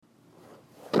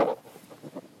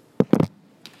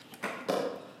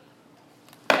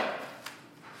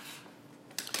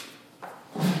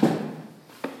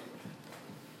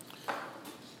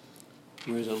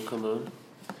Where's Kaman?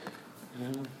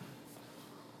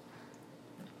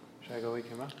 Should I go wake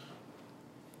him up?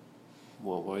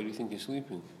 Well, why do you think he's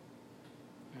sleeping?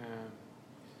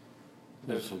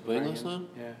 Was het verbijn last night?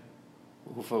 Yeah.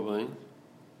 Hoe verbijn?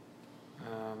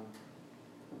 I'm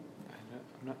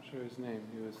not sure his name.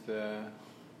 He was the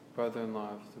brother-in-law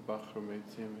of the Bachar made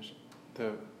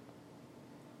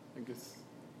I guess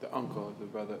the uncle of the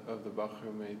brother of the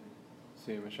Bachar made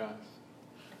Siyam Shas.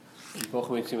 The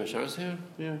Bachar made Siyam Shas here?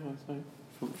 Yeah, last night.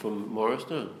 From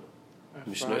Morristown?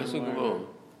 Mishnayos or Gemara?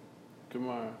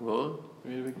 Gemara. What?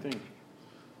 We made a big thing.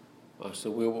 Oh,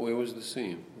 so where was the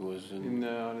Siyam? It was in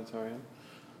the auditorium.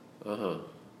 Uh-huh.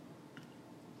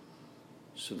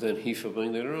 So then he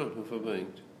verbanged later on. Who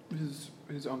verbanged?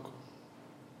 His uncle.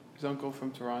 His uncle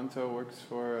from Toronto works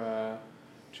for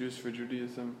Jews for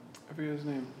Judaism. I forget his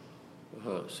name.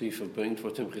 Uh-huh. So he verbanged for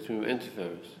Timchei Tumim and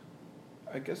Tiferes.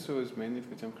 I guess it was mainly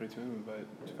for Timchei Tumim, but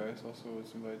Tiferes also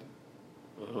was invited.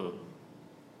 Uh-huh.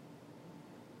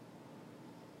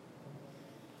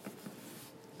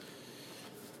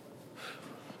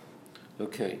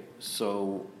 Okay,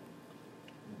 so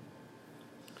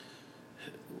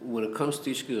when it comes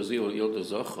to Isha Ki Tazria or Yod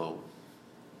HaZachor,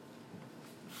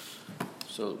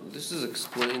 so this is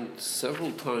explained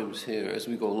several times here as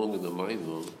we go along in the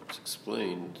Maamar. It's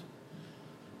explained,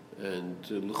 and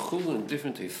l'chul in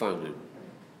different tefanim.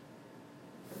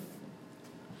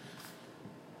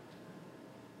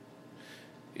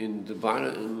 In the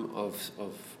bottom of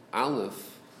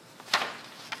Aleph,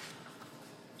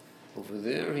 over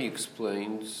there he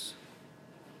explains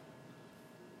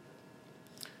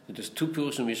that there's two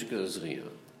pirushim Isha Ki Tazria.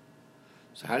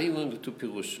 So how do you learn the two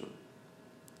pirushim?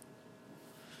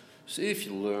 So if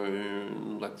you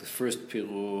learn like the first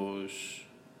pirush,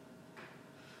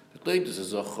 that latest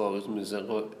is Zachor is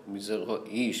Mizera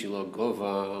Ish Ila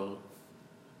Gova,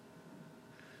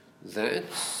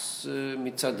 that's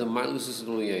mitzad the Malus is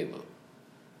Liela.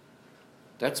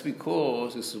 That's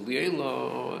because this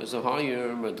Liela is a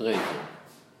higher Madrega.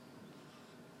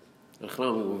 And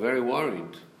we were very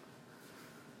worried.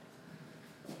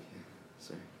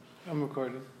 Sorry. I'm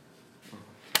recording.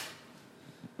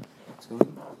 It's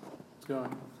going? It's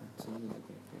going.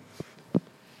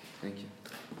 Thank you.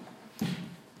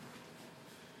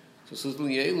 So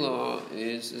Liela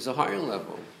is a higher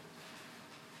level.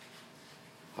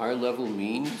 Higher level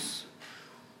means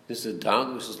there's a dag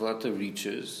which is a lot of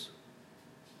reaches,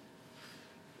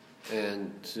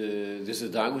 and there's a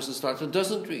dag which is a lot that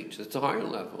doesn't reach. That's a higher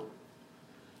level.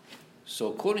 So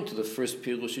according to the first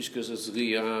pirush, Isha Ki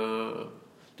Tazria,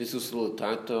 this is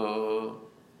L'Tata,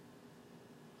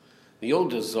 the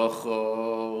Yod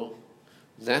HaZachor,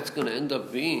 that's going to end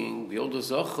up being the Yod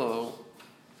HaZachor,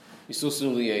 Isus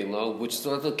Liela, which the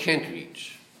L'Tata can't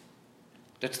reach.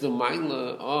 That's the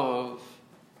Maila of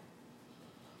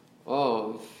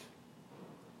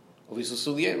Isus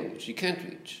Liela, which he can't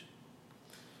reach.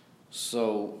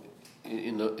 So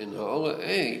in Ha'ala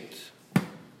 8,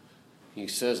 he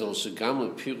says, Al Shagam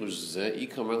L'Pirush Zeh,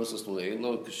 Ikam Isus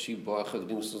Liela, Kashi Ba'ach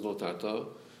Agdim Isus L'Tata,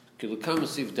 Kilukam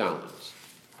Esiv Dalet.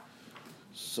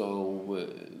 So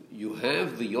you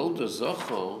have the Yod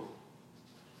HaZachor.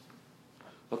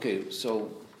 Okay,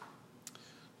 so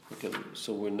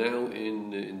we're now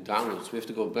in Dalet. So we have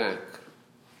to go back.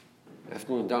 After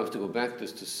going down, we have to go back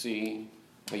just to see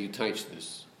how you teach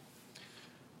this.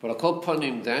 But I'll call upon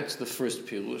him, that's the first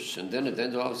pirush, and then at the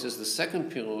end of it says the second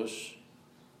pirush,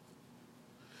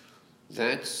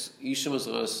 that's Isha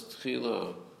Mazras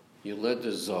Tchila Yeled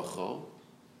Zachor.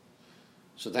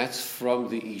 So that's from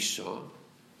the Isha.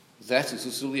 That's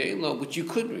Isus Liela, which you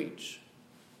could reach.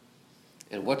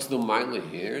 And what's the Maila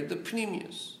here? The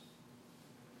Pnimius.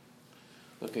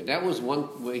 Okay, that was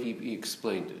one way he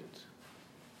explained it.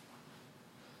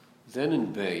 Then in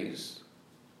Beis,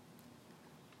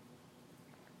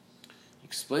 he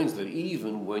explains that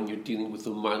even when you're dealing with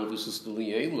the Maila of Isus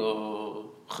Liela,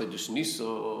 Chedesh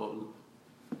Nisan,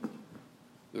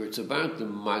 where it's about the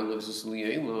Maila of Isus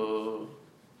Liela,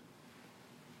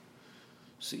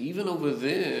 so even over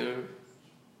there,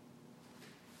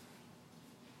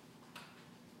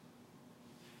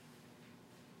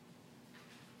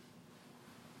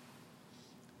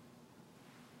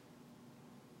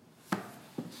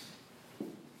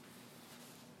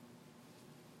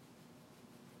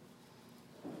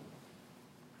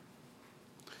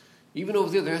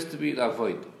 there has to be an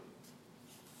avodah.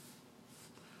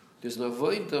 There's an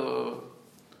avodah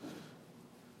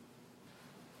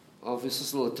of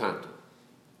Isus L'Tata.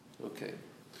 Okay.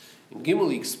 And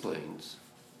Gimel explains.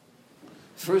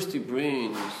 First he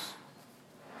brings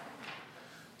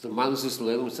the Malus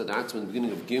Leilam Sadatzman, the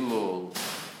beginning of Gimel,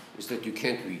 is that you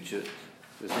can't reach it.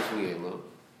 this is Liela,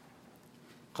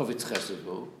 Chavitz Chesed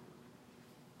Bo.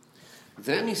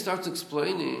 Then he starts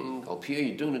explaining, Al Pia,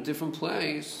 you're doing a different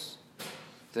place,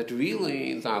 that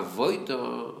really the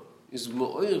Avodah is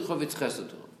Mo'ir Chavitz Chesed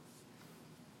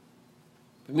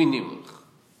Bo. B'minimach.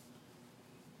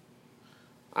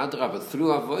 Adrabah, through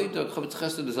Avodah, Chavitz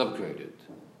Chesed is upgraded.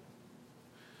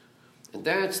 And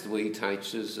that's the way he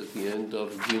teaches at the end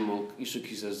of Maamar Isha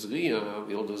Ki Tazria,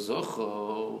 Yolda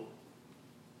Zocho.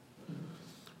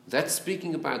 That's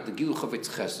speaking about the Gilu Chavitz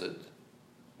Chesed,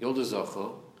 Yolda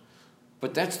Zocho.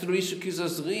 But that's the Isha Ki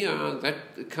Tazria that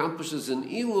accomplishes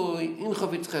an Eloi in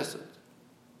Chavitz Chesed.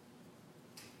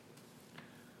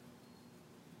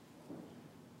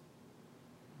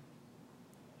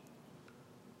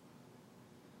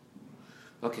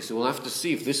 Okay, so we'll have to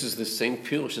see if this is the same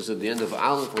Pirush as at the end of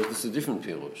Aleph, or if this is a different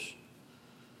Pirush.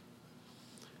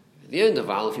 At the end of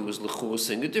Aleph, he was L'chur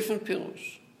saying a different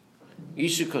Pirush.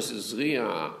 Isha Ki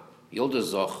Tazria, Yolda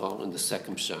Zocho, in the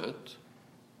second Pshat,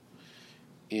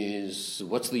 is,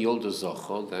 what's the Yolda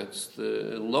Zocho? That's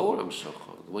the lower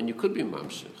Amshacha, the one you could be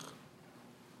Mamshech.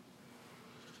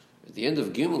 At the end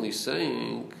of Gimel, he's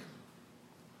saying,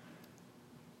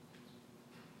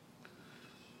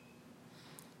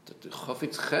 the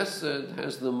Chavitz Chesed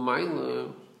has the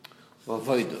Maila of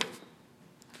Avodah.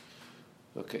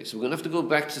 Okay, so we're going to have to go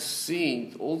back to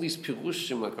see all these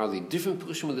Pirushim, like, are they different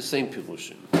Pirushim or the same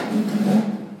Pirushim?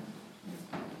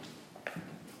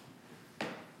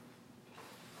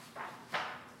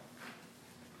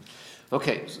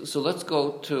 Okay, so let's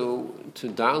go to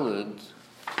Dalet,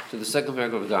 to the second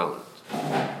paragraph of Dalet.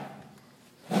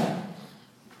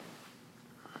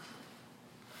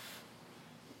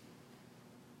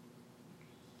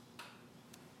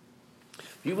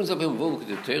 Yubin Zabim Volk,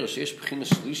 the Torah, Shesh Bechina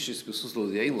Shlishis, Besus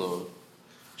L'Leila,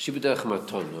 Shibidach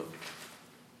Matana.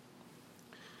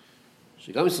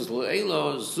 Shigam Besus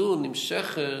L'Leila, Zu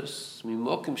Nimsheches,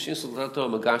 Mimokim Shin Soldato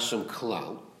Magasham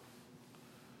Klal.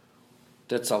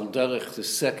 That's Al Derech, the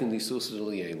second Isus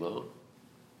L'Leila.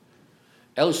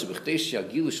 El Shebechtesh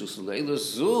Yagil Isus L'Leila,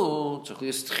 Zu,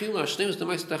 Tzachlias Tchila, Shneim is the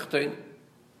Meist Tachtein.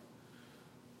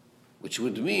 Which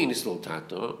would mean Isul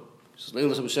Tata.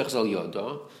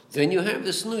 Then you have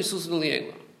this new Isus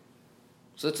L'Liela.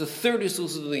 So that's a third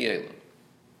Isus L'Liela.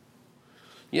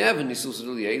 You have an Isus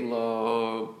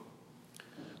L'Liela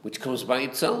which comes by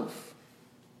itself.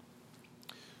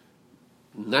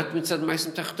 Not mitzad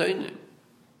Meisim Tachteinem.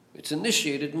 It's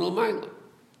initiated Milmaila.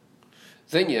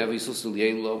 Then you have Isus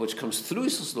L'Liela which comes through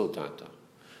Isus L'Tata.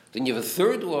 Then you have a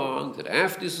third one that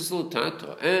after Isus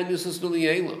L'Tata and Isus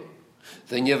L'Liela.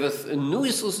 Then you have a new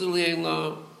Isus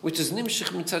L'Liela which is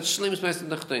nimshich mitzad shleimus meister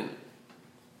nachtein.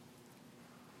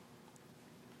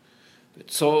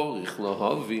 Betzor ich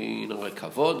lahavin ar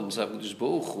kavod und sag Gedish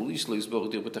Baruch Hu lislo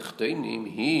yisborach dir betachtenim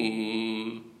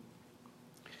hi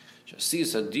shasi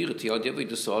sadir ti ad yavei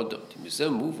desodot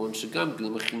mizem move on shagam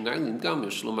gil mechinaylim gam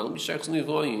yishlomal mishachs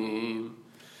nivoyim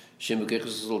shem bekech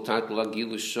resultat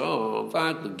lagil shah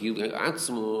vad lagil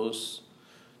atzmos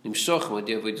nimshach ad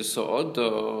yavei desodot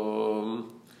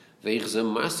ואיך זה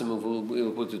מסם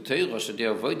ובודתירה שדי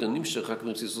אבוידה נמשך רק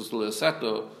מציסוס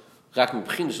לעשתו, רק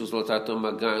מבחינה של זלתתו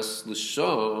מגס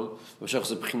לשום, ושך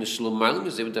זה בחינה שלו מייל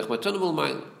מזה, ודרך מתנו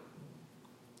מייל.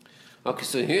 Okay,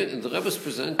 so here the Rebbe is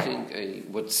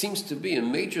presenting what seems to be a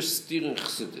major steer in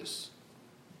Chassidus.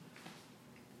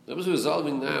 The Rebbe is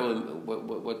resolving now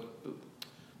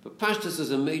what Pashtus is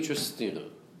a major steer.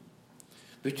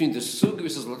 Between the Suga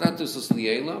versus Latatus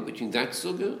Liela, between that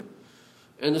Suga,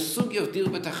 and the sugya of dir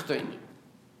betachtein.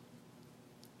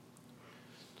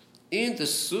 In the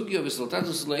sugya of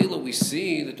Islatatus Leila, we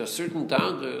see that there are certain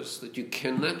dagas that you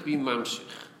cannot be mamshich.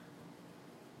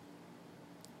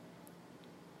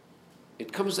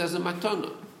 It comes as a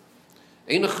matana.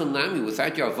 Ein chanami,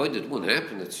 without your avoid, it won't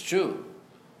happen. It's true,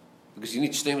 because you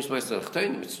need shteimus meister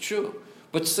achteinim. It's true,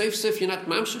 but safe you're not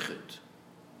mamshich it.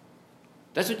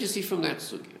 That's what you see from that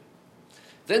sugya.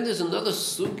 Then there's another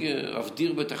sugya of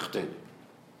dir betachtein.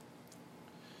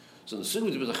 So the sugya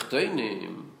of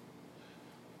betachtenim.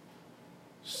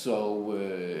 So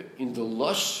in the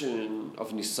lashon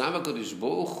of Nisava Gadish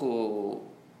Baruch Hu,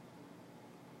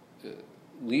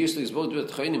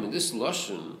 in this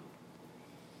lashon,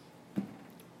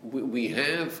 we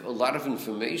have a lot of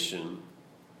information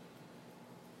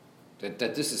that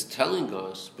this is telling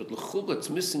us, but l'chubah it's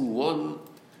missing one.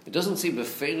 It doesn't say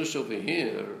beferish over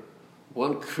here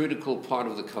one critical part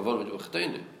of the kavanah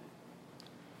b'chteinim.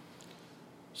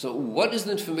 So what is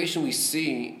the information we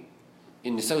see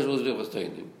in the Nisava Gadish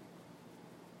B'chteinim?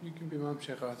 You can be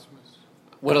mamshech atzmas.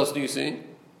 What else do you see?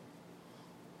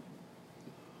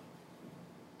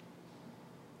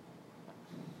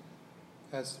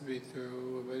 has to be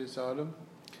through Avodas Adam.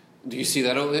 Do you see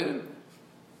that over there?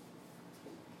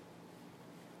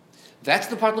 That's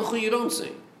the part of you don't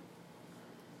see.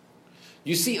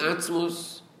 You see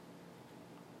Atzmus.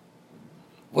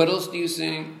 What else do you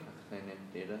see?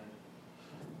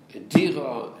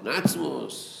 Dira and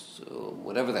Atzmus,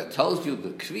 whatever that tells you, the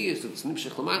Kriyas, it's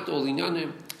Nipshech Lamat, all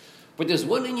Inyanim. But there's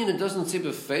one Inyan that doesn't say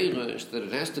befeirish that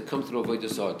it has to come through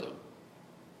Avodas Adam.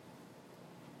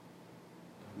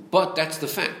 But that's the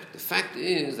fact. The fact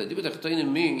is that Dibur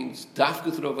Tachtonim means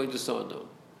Dafka through Avodas Adam.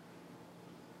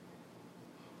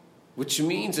 Which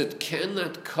means it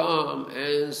cannot come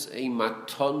as a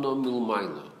matana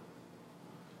milmaila.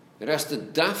 It has to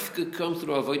dafka come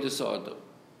through avodas adam.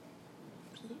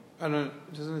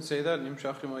 Doesn't it say that?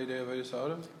 Nimshachim al-yidei avodas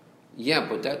adam? Yeah,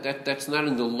 but that's not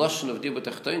in the lashon of Dibur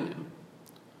Tachtonim.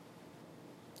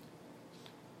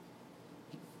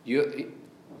 You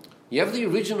have the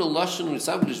original lashon with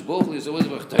Sabdish Bochli is always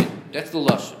Tachtonim. That's the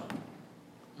lashon.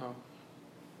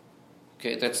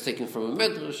 Okay, that's taken from a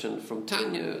medrash and from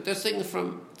Tanya. That's taken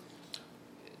from.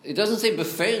 It doesn't say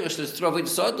befeirish that it's through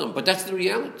avodas adam, but that's the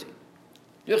reality.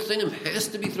 Yochtanim has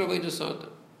to be through avodas adam.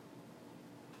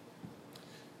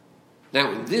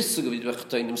 Now, in this sugya of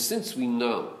Yochtanim, since we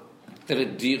know that a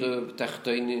dira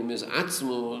b'tachtonim is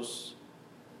atzmos,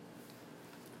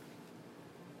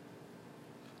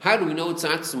 how do we know it's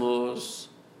atzmos?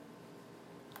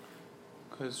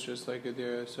 Because just like a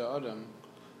dira sa'adam.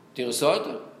 Dira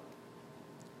sa'adam.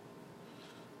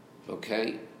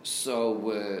 Okay, so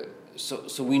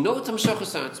we know it's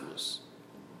Hamshachas Atzmus.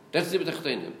 That's the Dibur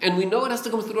Tachtonim. And we know it has to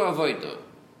come through Avodah.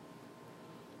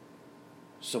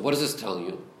 So what does this tell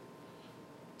you?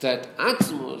 That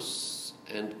Atzmus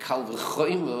and Kal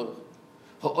V'choimer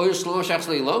Ha'oyer Shlomo Shachs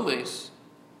Leilomes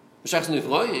Shachs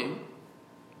Nivroim,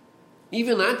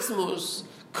 even Atzmus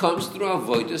comes through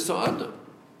Avodah Sa'adam.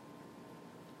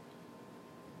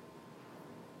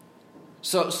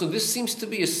 So this seems to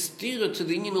be a stira to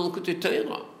the Inyan L'Kutei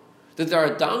Torah, that there are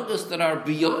dangas that are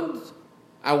beyond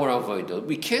our avodah.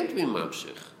 We can't be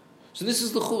mamshich. So this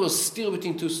is the chura stira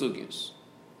between two sugyas.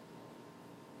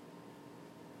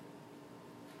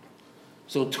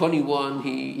 So 21,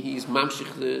 he's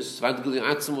mamshich this vadguli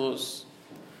atzmos.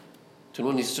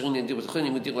 21, he's shrin in Dibur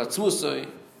Tachtonim with Dibur Atzmusai.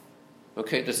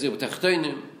 Okay, that's Dibur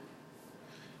Tachtonim.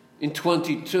 In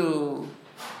 22.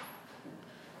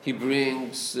 He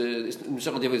brings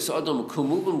Mishach David Sodom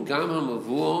Kumubum Gam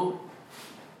HaMavur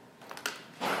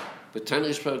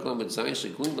B'Tanish Paraglam B'Zayin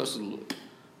Sheglin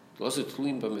Losu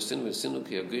Tluin B'Mesin V'Sinu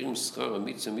Ki Agirim Schar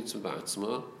HaMitzah Mitzah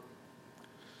Ba'atzma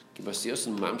Ki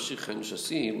B'Siyasun Mamshich Chen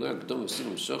Shasi Lo Yagdom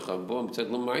V'Sinu M'Shocha Bo Mitzad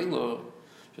L'Maylo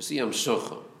Shasi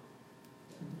Yamshocha.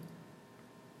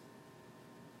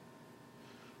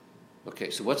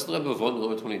 Okay, so what's the Rebbe of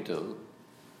number 22?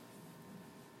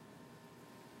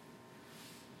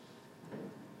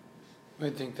 I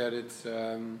think that it's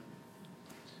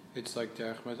like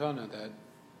Derech Matana, that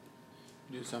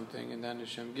you do something and then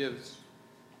Hashem gives.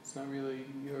 It's not really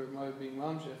you're being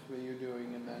mamshech, but you're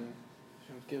doing and then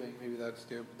Hashem's giving. Maybe that's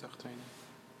the Tachtonim.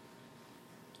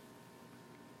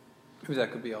 Maybe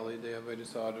that could be all day of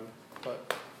Avodas Adam.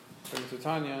 But according to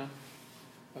Tanya,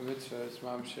 a mitzvah is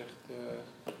mamshech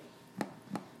the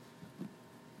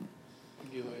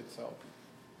Gila itself.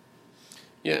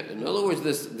 Yeah, in other words,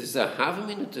 there's a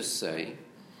havamina to say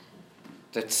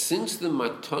that since the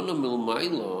matana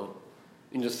milmaila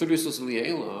in the 30th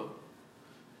Liela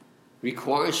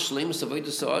requires shleimus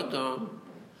avodas adam,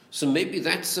 so maybe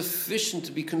that's sufficient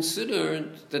to be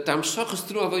considered that the hamshach is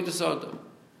through avodas adam.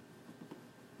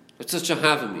 It's such a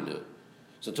havamina.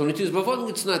 So 22 is bavon,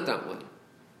 it's not that way.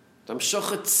 The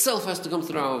hamshach itself has to come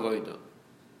through our avodah.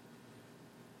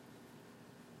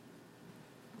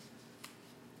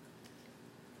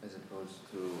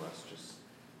 To us just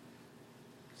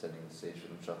setting the stage for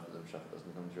the Mshach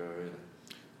doesn't come through either.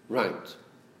 Right.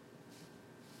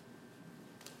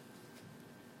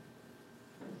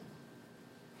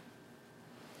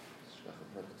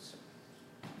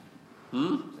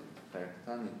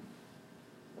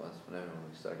 Was whenever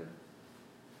we started.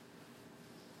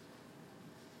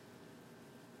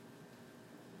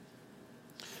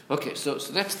 Okay, so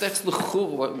that's the chur,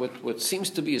 what seems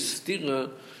to be a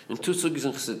stira in two sugyas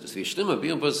in Chassidus. V'yishlim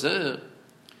abir bazeh,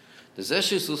 the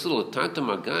zesh is also l'tata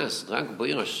magas rak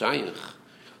b'ir hashayich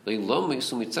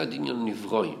leilomis u'mitzad inyan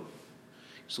nivroim.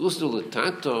 So also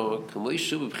l'tata kamo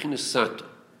yishu b'b'chinas sato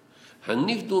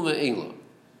hanivdu me'ela.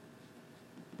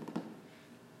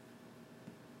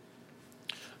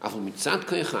 אבל מצד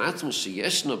כוח העצמי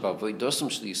שישנו בעבודתם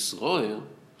של ישראל,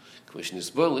 כמו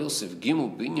שנסבור ליל ס"ג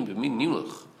בעניין במין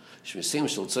נמלך, שמסיים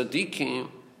של צדיקים,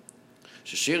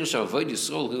 ששרש עבוד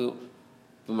ישראל הוא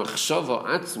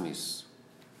במחשבה עצמיס,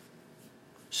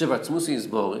 שבעצמוס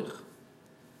יסבורך,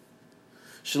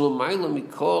 שלמעלה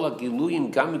מכל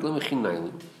הגילויים, גם בגלל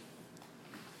מחינאים,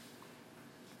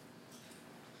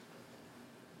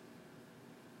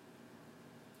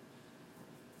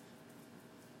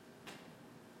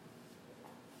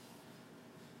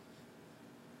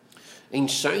 אין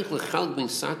שייך לחלק בין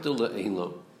סתר לאלה.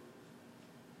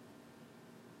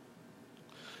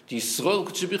 ישראל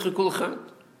כתשביך לכל אחד.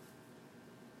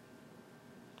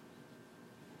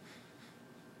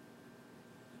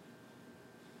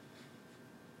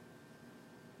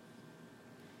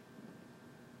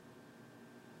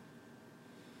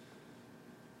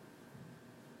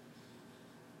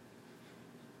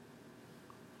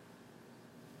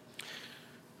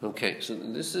 Okay, so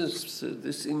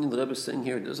this Indian Rebbe is saying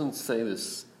here, it doesn't say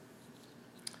this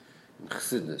in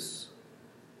Chassidus.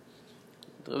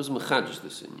 The Rebbe is mechadish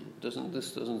this Indian.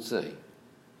 This doesn't say.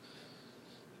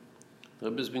 The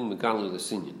Rebbe is being megal with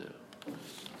this Indian now.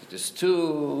 The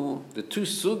two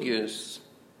sugyas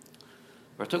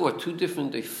are talking about two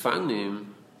different efanim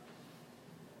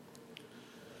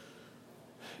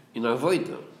in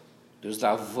avoida. There's the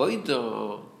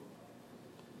avoida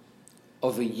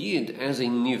of a yid as a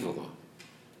nivra.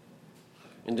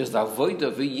 And there's the avoid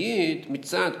of a yid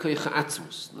mitzad koich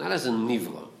atzmus, not as a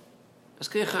nivra, as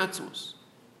koich atzmus.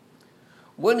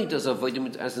 When he does avoid him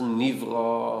as a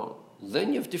nivra,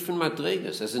 then you have different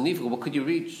madregas. As a nivra, what could you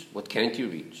reach? What can't you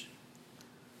reach?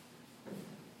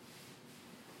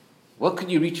 What could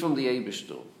you reach from the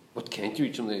Eibishter? What can't you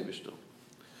reach from the Eibishter?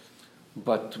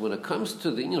 But when it comes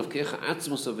to the union of koich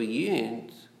atzmus of a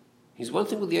yid, he's one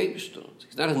thing with the Eibishter.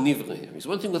 He's not a nivra here. He's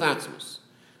one thing with atzmus.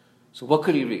 So what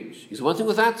could he reach? He's one thing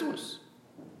with atzmus.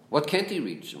 What can't he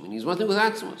reach? I mean, he's one thing with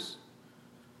atzmus.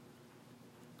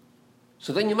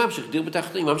 So then you mamshich dir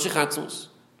b'tachta, you mamshich atzmus.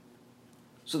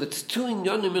 So that's two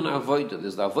inyanim in avoida.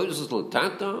 There's the avoida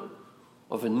zoltata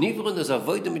of a nivra, and there's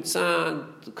avoida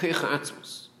mitzad the koich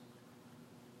atzmus.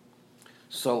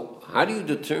 So how do you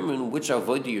determine which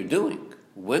avoida you're doing?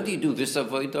 When do you do this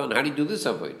avoida, and how do you do this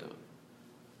avoida?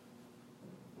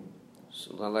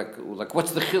 So like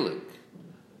what's the chiluk?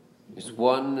 Is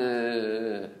one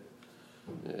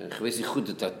chvesi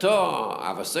chudetato,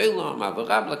 avaselam,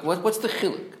 avarab? Like what's the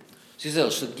chiluk? She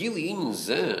says, "Shagili in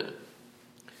zeh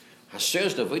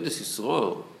hasher d'avodas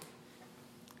Yisrael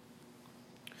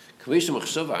k'vei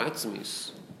shemachshava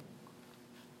atzmis."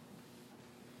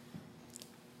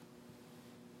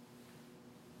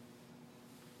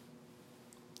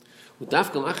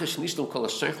 Udavka lachash nishlam kol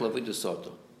hashaych l'avodas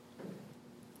soto.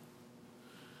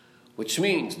 Which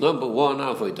means, number one,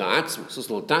 avoid the atzmus, is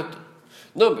lotata.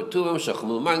 Number two,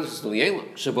 amshachmul magnus is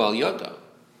liyelam, shabal yada.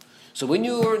 So when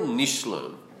you are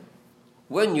nishlam,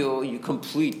 when you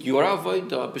complete your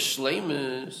avodah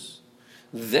b'shleimus,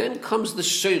 then comes the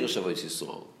sheirish avodah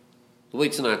Yisrael, the way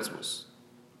it's an atzmus.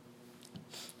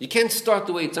 You can't start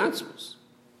the way it's atzmus.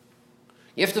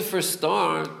 You have to first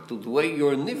start the way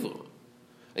you're nivra,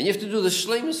 and you have to do the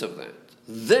shleimus of that.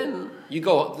 Then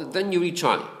you reach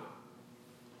higher.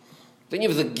 Then you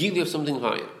have the gili of something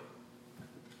higher.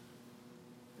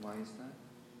 Why is that?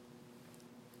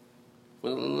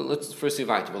 Well, let's first see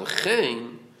weiter. Well,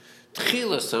 chen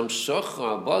tchilas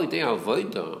hamshocha ba idei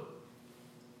avoda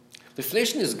לפני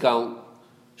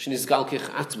שנסגל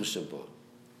כעצמו שבו,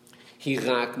 היא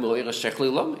רק מאויר השייך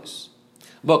לילומס.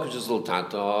 בו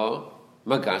כשזולטתו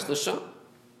מגס לשם.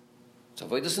 זה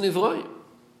avodas nivroim.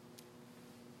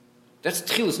 That's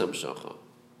תחילת המשכה.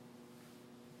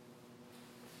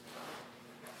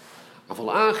 אבל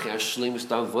אחרי השלימוס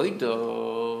דאבוידה,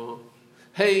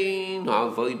 הן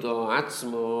האבוידה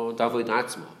עצמו, דאבוידה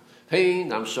עצמו.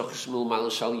 הן המשכה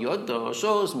שמלמעלה של יודו,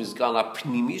 שוז מסגל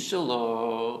הפנימי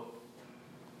שלו.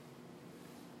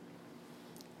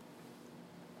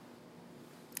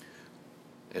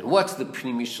 And what's the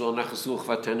pnimi shelo nachzuch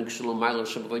vatenig shelo ma'ala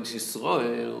shabbos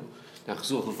Yisrael?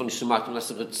 Nachzuch von shematim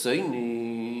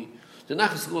nasretzeni. The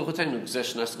nachzuch vatenig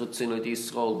zesh nasretzeni di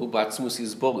Yisrael hu batzmus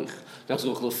yizborich.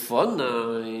 Nachzuch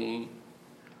lefonai.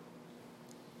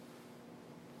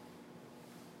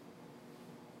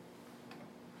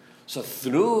 So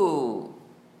through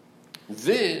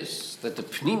this, that the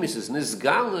pnimis is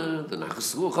nizgala, the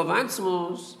nachzuch of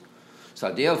atzmus. So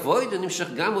they avoid and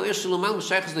nimshach gam o eshel umal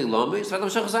mishaychas leilomis v'adam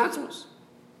shachas atzmus.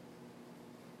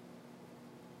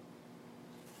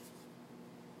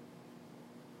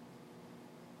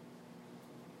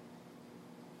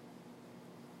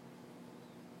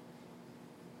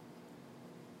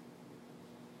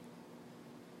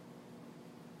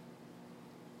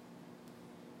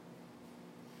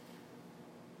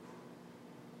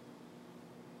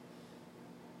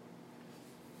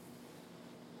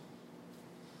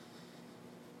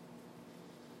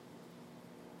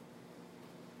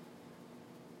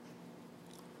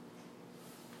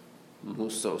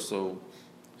 So,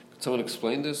 could someone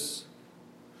explain this?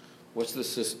 What's the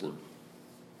system?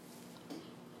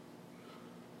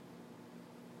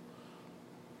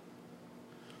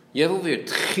 You have over here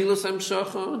Tchilas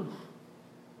Hamshacha,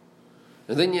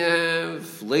 and then you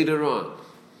have later on,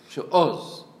 so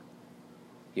Oz.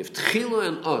 You have Tchila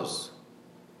and Oz.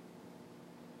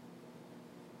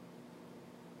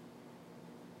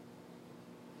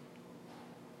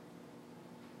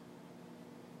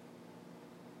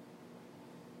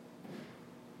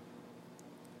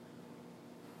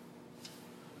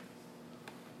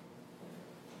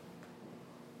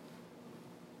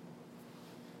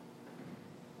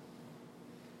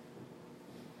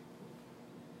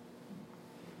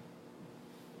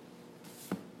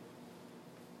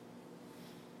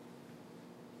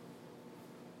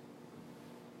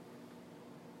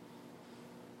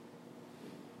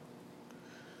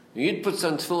 Yid puts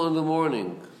on tefillin in the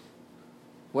morning.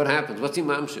 What happens? What's he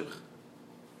mamshich?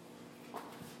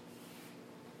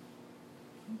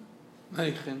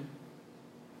 Meichen.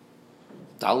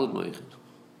 Daled meichen.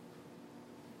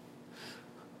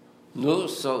 No,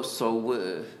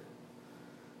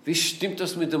 wie stimmt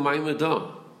das mit dem Maamar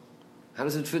da? How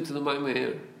does it fit to the Maamar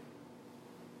here?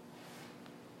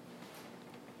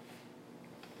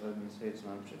 Let me say it's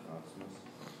mamshich atzmus.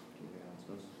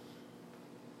 Atzmus.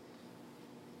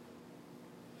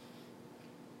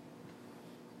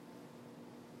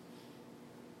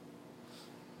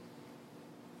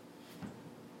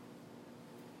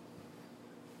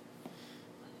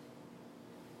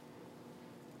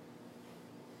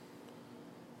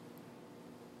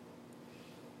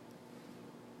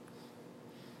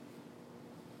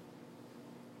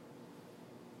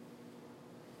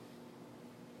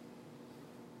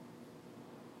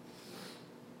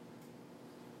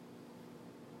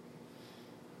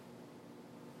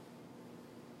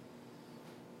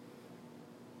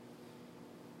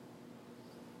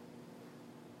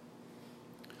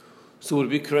 So would it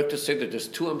be correct to say that there's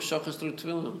two Hamshachas through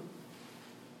tefillin?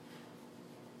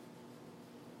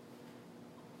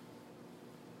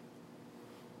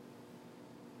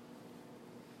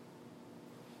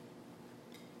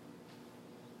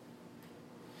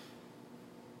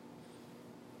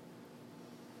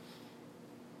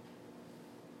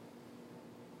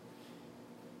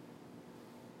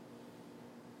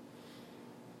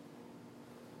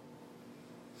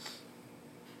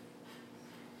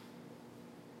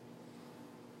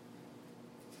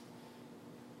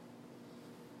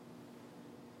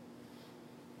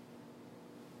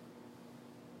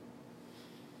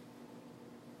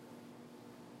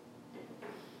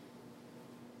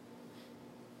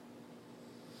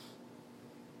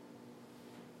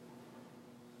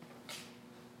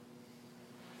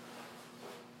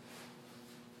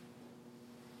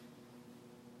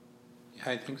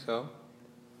 I think so.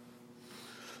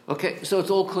 Okay, so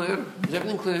it's all clear? Is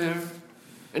everything clear?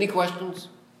 Any questions?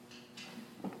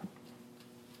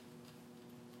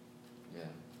 Yeah.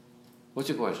 What's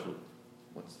your question?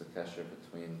 What's the kasher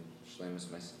between Shleimus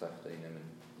Meisatachdeinim and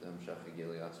the Hamshacha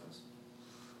Gili Atzmus?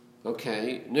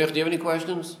 Okay. Nech, do you have any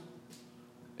questions?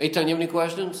 Eitan, you have any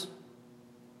questions?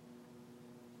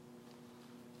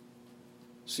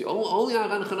 See, only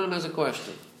Aran Chanan has a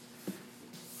question.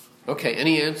 Okay,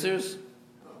 any answers?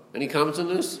 Any comments on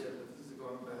this? Yeah, but this is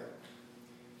going back.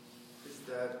 Is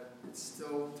that it's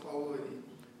still totally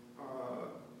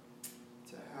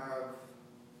to have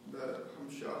the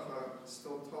Hamshacha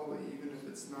still totally, even if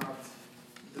it's not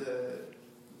the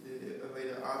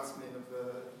Aveda Atzmin of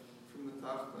from the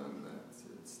Tachton, that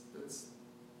it's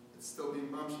still being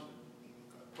mamshach.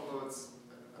 Although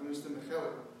I understand the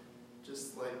chelik,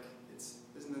 just like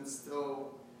isn't it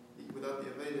still without the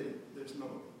Aveda? There's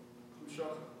no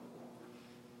Hamshacha.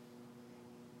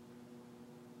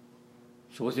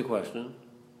 So what's your question?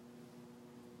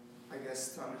 I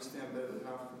guess to understand better than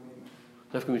Nafkamina.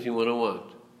 Nafkamina, what on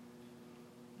what?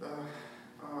 The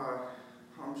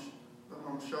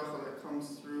Hamshacha that comes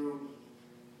through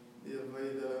the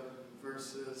Aveda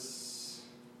versus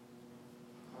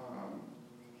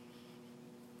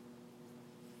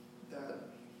that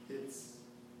it's,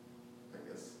 I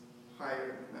guess, higher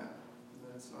than that. And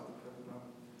then it's not the Kavana.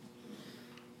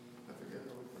 I forget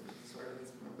how we put it. Sorry,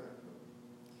 it's coming back.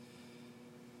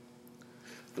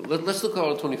 Let's look at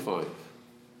all 25.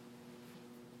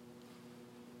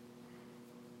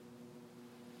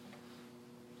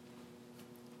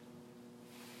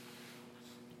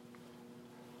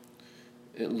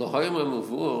 L'hoyam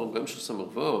ha'mavur, b'emshach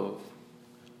samavov,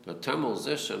 l'tamol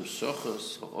zeh shem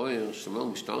shochas ha'oyer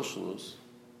shemel mishtalshelus,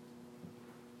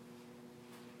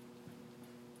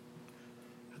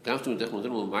 ha'davtu medech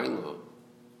modin l'mayla,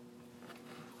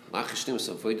 Why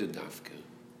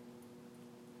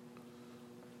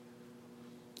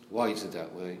is it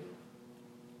that way?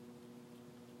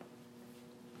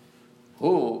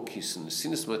 Oh, kisin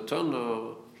sinis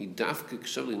matana he dafke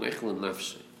kshavli neichel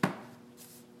nafshe.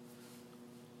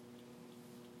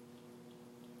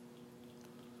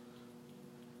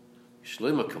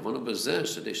 Shloima kavana bezeh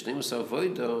shadei shneim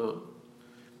avoida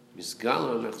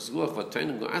misgala nachzuach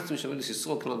v'taynu go'atzim shavelis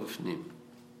Yisrael kala b'fnim.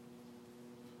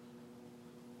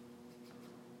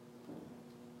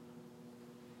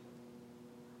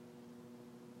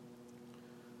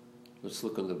 Let's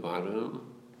look on the bottom.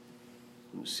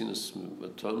 Sinus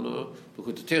matana. Look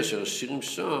at the tersher shirim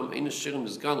sham. Ein shirim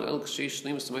misgala el kshesh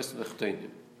shneim meister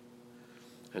nachtenim.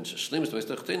 And shneim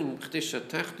meister nachtenim chdesh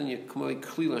tachten yekmoi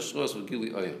klil ashros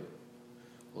v'gili oyam.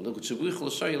 Und gut zbuch lo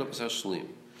sai la pasach shlim.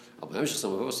 Aber haben sich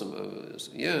was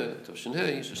ja, tavshin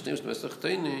hey, shneim meister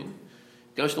nachtenim.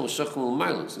 Ganz noch shach mo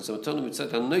mailen, since matana mit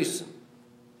zat an neisen.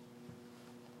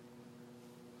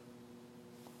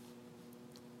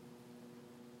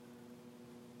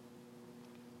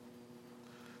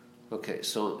 Okay,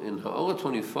 so in Ha'ala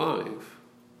 25,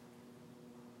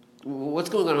 what's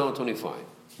going on in Ha'ala 25?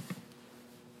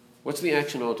 What's the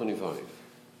action in Ha'ala 25?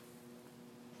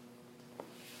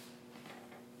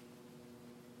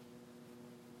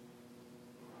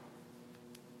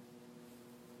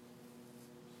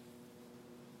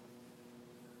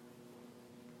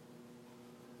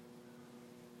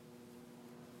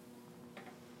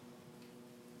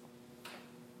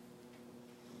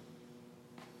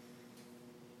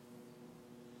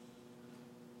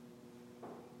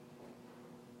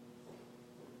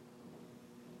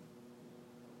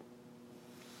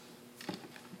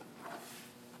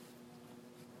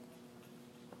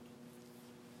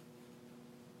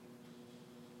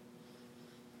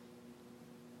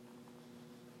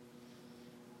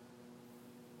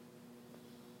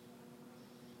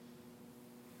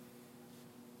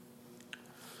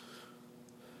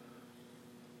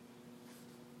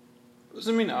 What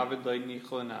does it mean, Avid like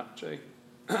Nichel and Apche?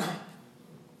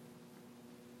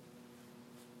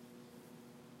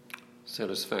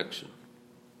 Satisfaction.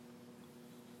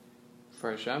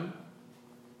 For Hashem?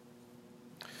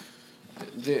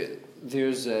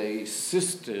 There's a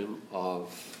system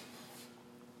of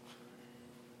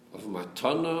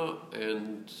matana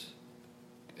and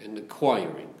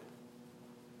acquiring.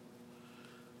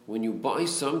 When you buy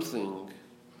something,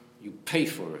 you pay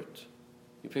for it.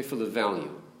 You pay for the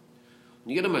value.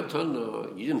 When you get a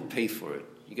matana, you didn't pay for it.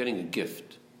 You're getting a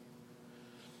gift.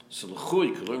 So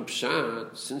l'chuy, k'learn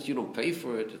pshat, since you don't pay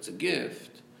for it, it's a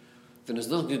gift, then it's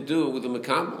nothing to do with the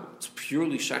makabel. It's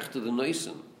purely shach to the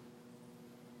noisen.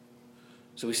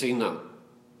 So we say no.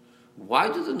 Why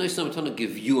did the noisen matana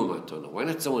give you a matana? Why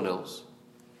not someone else?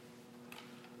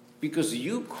 Because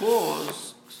you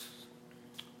caused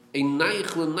a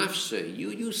naich l'nafshe.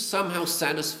 You somehow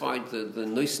satisfied the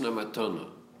noisen matana.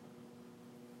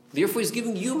 Therefore, he's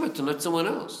giving you matana, not someone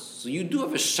else. So you do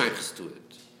have a shaykhs to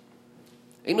it.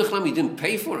 Ein nachlam, you didn't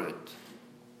pay for it,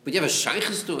 but you have a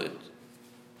shaykhs to it.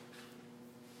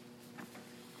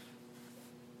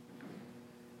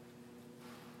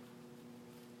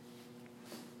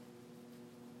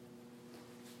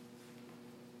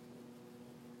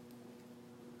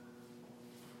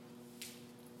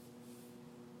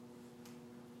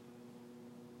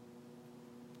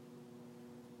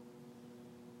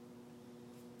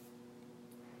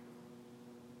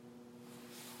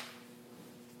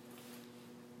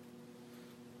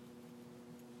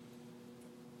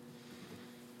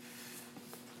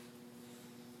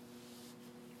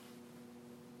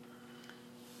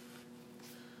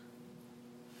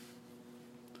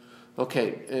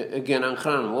 Okay, again,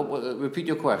 Ankhan, repeat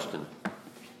your question.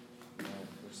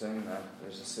 We're saying that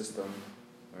there's a system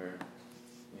where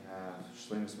you have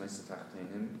Shleimus Meister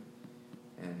Tachtenim,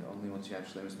 and only once you have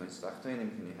Shleimus Meister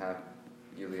Tachtenim can you have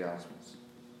Gili Asmus.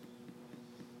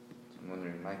 So I'm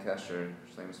wondering, my kasher,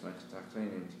 Shleimus Meister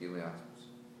Tachtenim to Gili Asmus.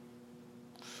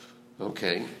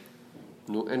 Okay.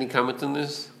 No, any comment on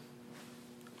this?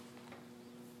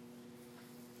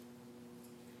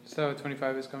 So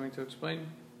 25 is coming to explain?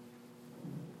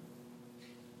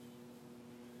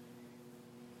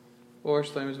 Or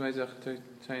Shleimus Meister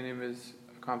Tachtenim is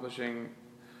accomplishing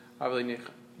Avli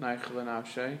Neichel and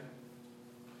Avshay.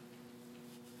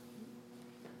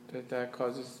 That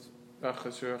causes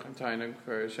Nachat Ruach and Tainug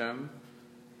for Hashem,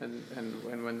 and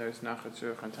when there's Nachat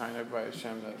Ruach and Tainug by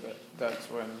Hashem,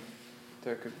 that's when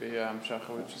there could be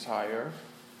Shacha, which is higher.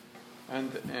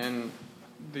 And in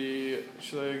the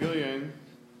Shlei Gilyon,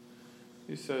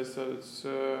 he says that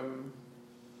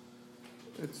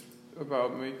it's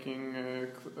about making a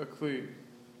kli.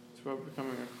 It's It's about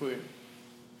becoming a kli.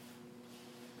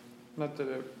 Not that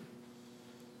it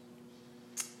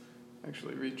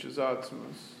actually reaches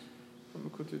atzmus from a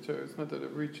kuti Torah. It's not that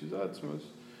it reaches atzmus,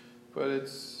 but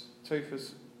it's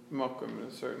teifus makom in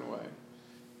a certain way.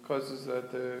 Causes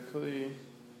that the kli,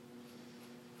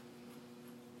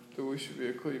 that we should be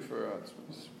a kli for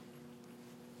atzmus.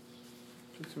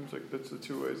 It seems like that's the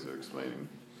two ways of explaining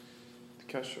the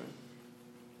kesher.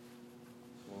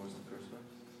 What was the first one?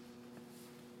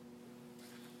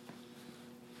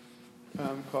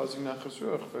 Causing nachas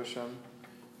ruach for Hashem,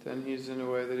 then he's in a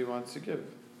way that he wants to give.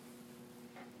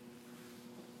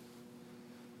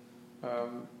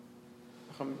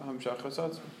 Hamshachas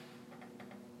atzma.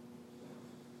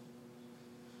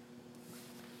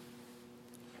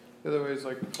 The other way is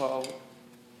like, Paul,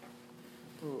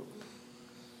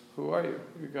 who are you?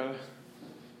 You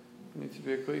need to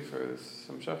be a kli for this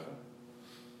hamshacha.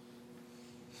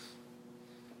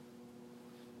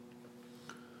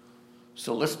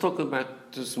 So let's talk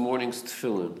about this morning's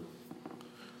tefillin.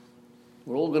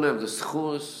 We're all going to have the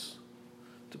schus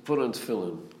to put on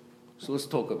tefillin. So let's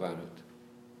talk about it.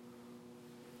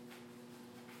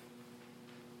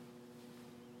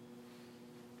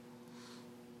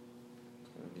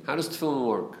 How does tefillin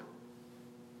work?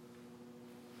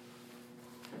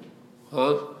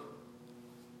 Huh?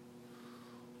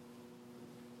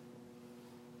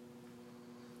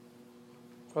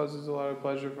 Causes a lot of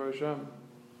pleasure for Hashem.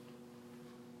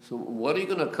 So what are you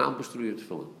going to accomplish through your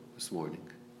tefillin this morning?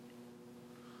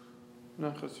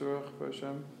 Nachas ruach for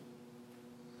Hashem.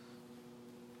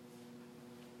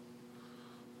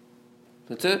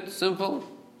 That's it? Simple?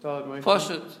 Daled Moichin.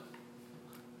 Pashut.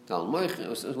 Daled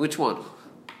Moichin. Which one?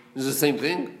 Is it the same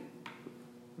thing?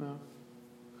 No.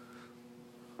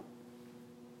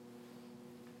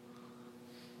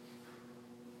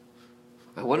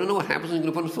 I want to know what happens when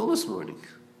you're going to put on tefillin this morning.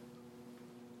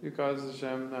 You cause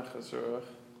Hashem nachas ruach.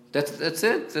 That's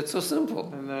it. That's so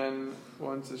simple. And then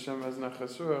once Hashem has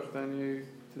nachas ruach, then you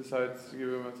decide to give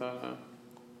him a matana.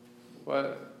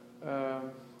 What?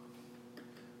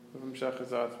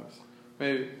 Hamshachas atzmas.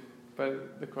 Maybe,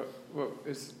 but what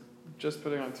is just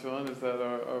putting on tefillin, is that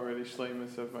already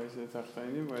shleimus of ma'aseh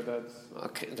tachtonim, or that's...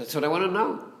 Okay, that's what I want to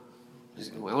know. I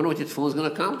want to know what your tefillin is going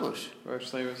to accomplish. Or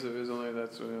shleimus of is only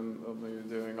that's when only you're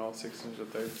doing all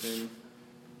 613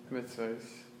 mitzvahs.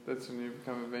 That's when you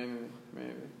become a Beinoni,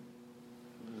 maybe.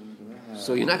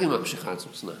 So you're not going to have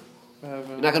Shechatzus now.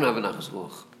 You're not going to have a Nachas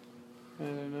Ruach. I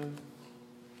don't know.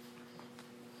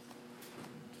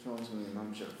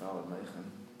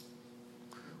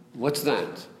 What's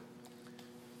that?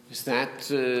 Is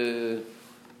that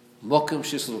Mokim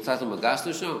Shisl Tata Magas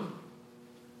Nisham?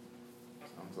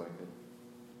 Sounds like it.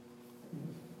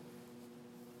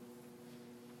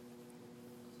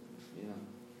 Yeah.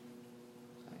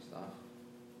 Nice stuff.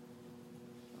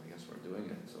 I guess we're doing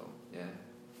it, so yeah.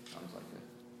 Sounds like it.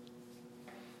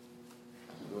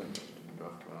 I'm doing it.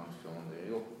 I'm feeling the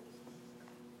eel.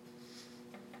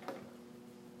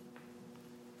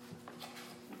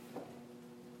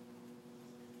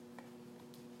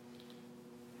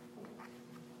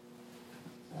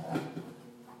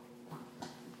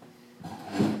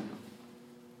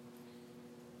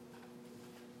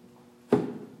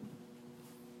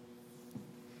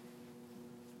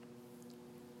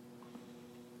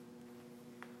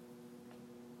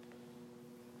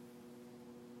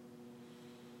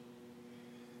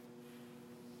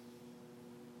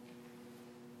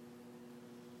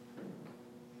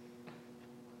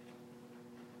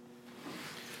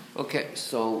 Okay,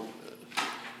 so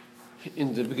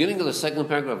in the beginning of the second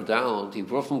paragraph down, he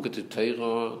brought from the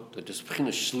Torah that the Bechina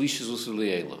Shlish is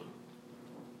Usuliela.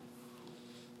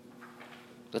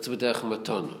 That's B'derech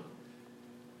Matana.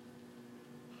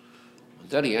 And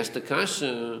then he asked the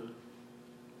Kasha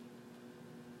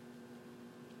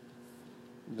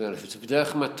that if it's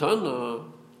B'derech Matana,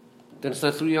 then it's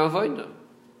not through your Avodah.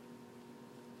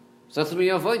 It's not through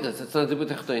your Avodah, it's not the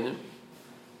B'derech.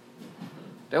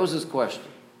 That was his question.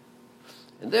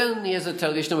 And then he has a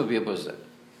Tel Yishna Mabiyah Bozeh.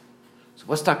 So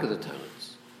what's talk of the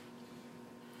talents?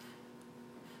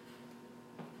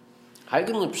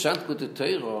 Hagen L'Pshat Kut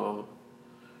Teiro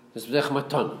is B'derech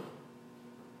Matana.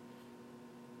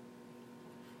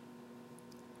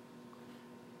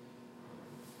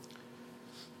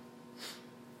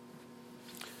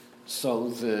 So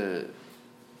the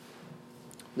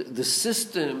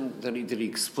system that he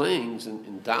explains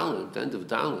in Dalet, the end of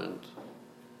Dalet,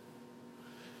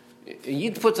 a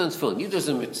Yid puts on tefillin. Yid does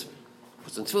a mitzvah.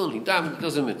 Puts on tefillin. He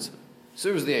does a mitzvah.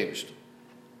 Serves the Eibishter.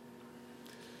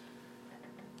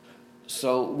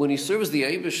 So when he serves the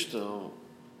Eibishter,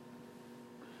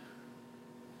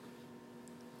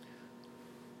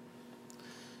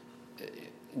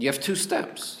 you have two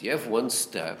steps. You have one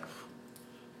step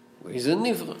where he's a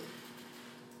nivra.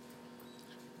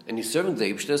 And he's serving the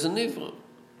Eibishter as a nivra.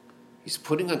 He's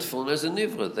putting on tefillin as a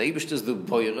nivra. The Eibishter is the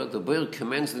boira. The boira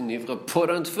commands the nivra, put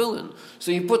on tefillin.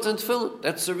 So he puts on tefillin.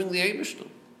 That's serving the Eibishter.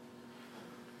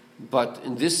 But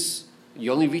in this,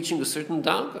 you're only reaching a certain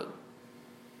darga.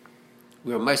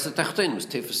 Where Meister Tachtein is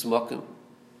Tefes Mokim.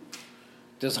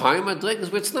 There's higher madrigas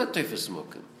where it's not Tefes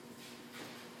Mokim.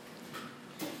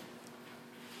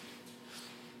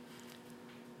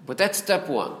 But that's step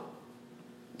one.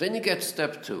 Then you get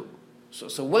step two.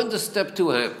 So when does step two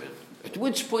happen? At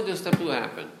which point does step two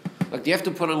happen? Like, do you have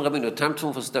to put on Rabbeinu Tam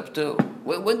Tum for step two?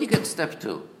 When do you get step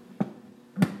two?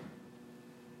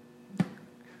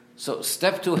 So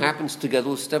step two happens together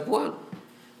with step one.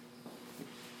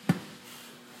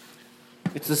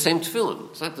 It's the same tefillin.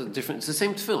 It's not the different. It's the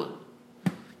same tefillin.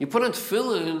 You put on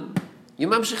tefillin, you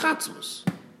mamshich atzmos.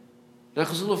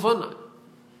 Nachas ulevanai.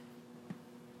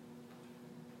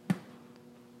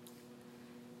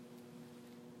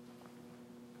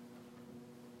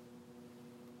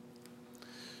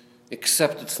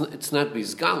 Except it's not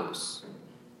bizgalus.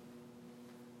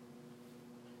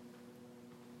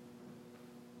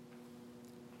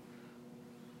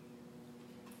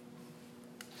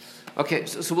 Okay,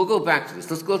 so we'll go back to this.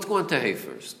 Let's go on to Hay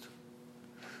first.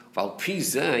 Val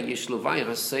Pisa Yishlovai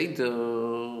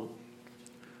Haseder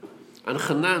and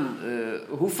Hanan,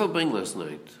 who verbring last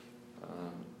night?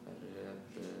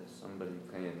 Somebody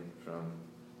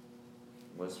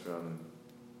was from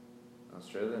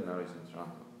Australia. Now he's in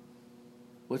Toronto.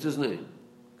 What's his name?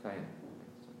 Kayan.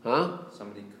 Huh?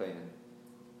 Somebody Kayan.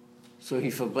 So he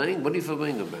verbring. What did he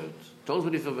verbring about? Tell us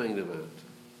what he verbring about.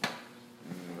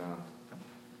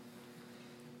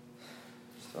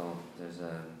 So there's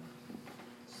a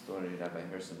story Rabbi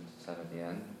Herson said at the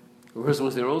end. Herson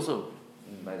was there also?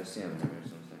 By the Siyam, Rabbi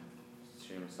Herson was there.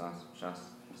 Shrim Shas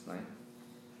last night.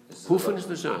 Who finished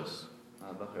the Shas?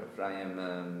 Bacher Ephraim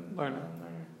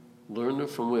Learner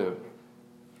from where?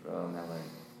 From LA.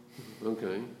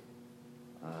 Okay.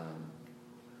 And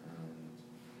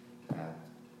that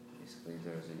basically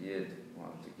there was a Yid who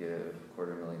wanted to give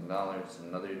 $250,000, and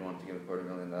another Yid wanted to give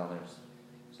 $250,000.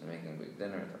 So making a big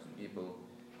dinner, 1,000 people.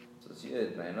 So this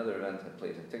Yid, by another event, had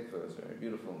played a tikva. It was very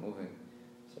beautiful, moving.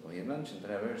 So he had mentioned that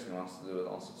Rabbi Herson wants to do it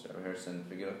also. So Rabbi Herson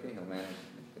figured, okay, he'll manage.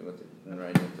 He went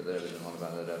right into the Rebbe, didn't want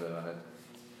about the Rebbe about it.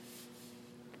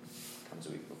 Comes a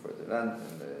week before the event,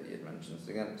 and the Yid mentions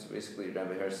it again. So basically,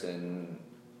 Rabbi Herson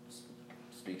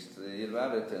speaks to the Yid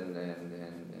about it, and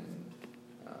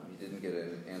he didn't get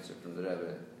an answer from the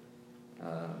Rebbe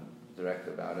direct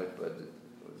about it, but it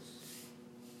was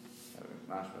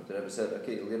mashma. The Rebbe said,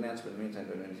 okay, you'll get an answer, but in the meantime,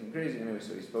 don't do anything crazy. Anyway,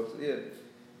 so he spoke to the Yid,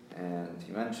 and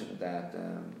he mentioned that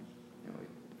we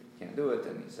can't do it,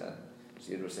 and he said,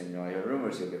 the Yid was saying, I hear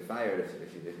rumors you'll get fired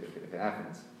if it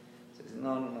happens. So he said,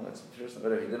 no, that's first,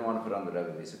 whatever. He didn't want to put on the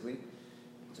Rebbe, basically.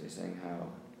 So he's saying how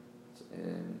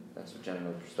that's a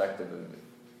general perspective of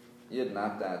Yid,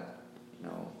 not that,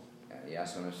 he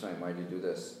asked him, why do you do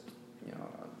this? Good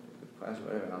question,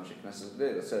 whatever,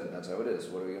 that's how it is,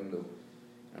 what are we going to do?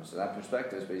 So that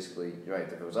perspective is basically, you're right,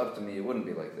 if it was up to me, it wouldn't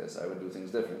be like this, I would do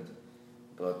things different.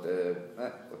 But,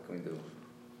 what can we do?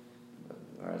 But,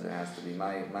 whereas it has to be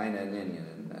my opinion,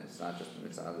 and it's not the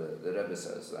Rebbe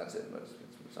says, so that's it, but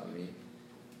it's on me.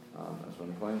 That's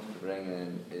one point. The bring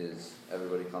in is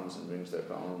everybody comes and brings their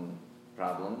own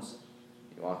problems.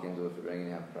 You walk into it for bringing,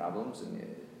 you have problems, and you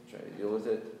try to deal with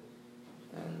it.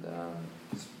 And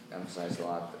it's emphasized a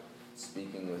lot that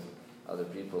speaking with other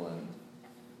people, and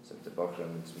so to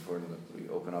Bakram, it's important that we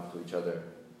open up to each other,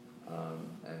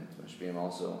 and Mashpiyim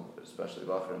also, but especially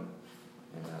Bakram,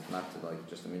 and not to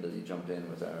just immediately jump in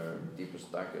with our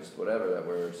deepest, darkest, whatever that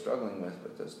we're struggling with,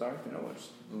 but to start,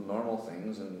 with normal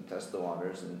things and test the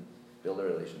waters and build a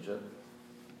relationship.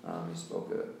 He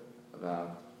spoke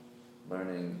about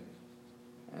learning,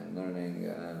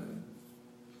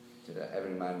 to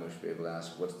every man we should be able to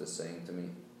ask, what's this saying to me?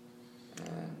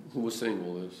 And who was saying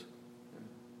all this?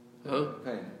 Yeah.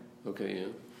 Huh? Okay, yeah.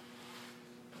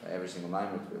 Every single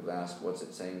man we should be able to ask, what's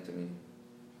it saying to me?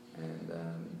 And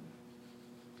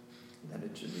that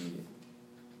it should be,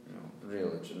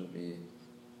 real. It shouldn't be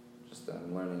just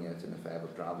I'm learning it, and if I have a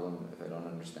problem, if I don't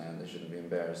understand, I shouldn't be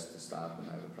embarrassed to stop when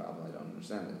I have a problem, I don't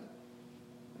understand it.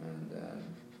 And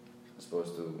as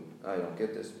opposed to, I don't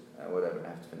get this, whatever, I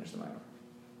have to finish the maamar.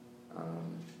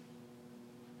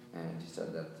 And he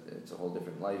said that it's a whole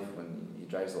different life when he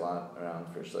drives a lot around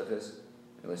for shlichus.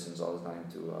 He listens all the time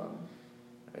to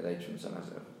Relate from Samach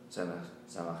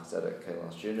Tzedek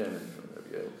Kailas Shirim and from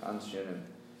Rabbi Yoel Khan's Shirim.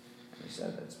 And he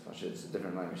said it's a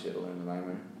different maamar, you should learn the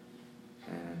maamar.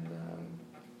 And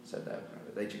said that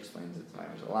Rabbi Deitch explains that the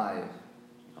Maamar is alive.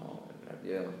 Rabbi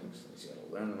Yale thinks he's got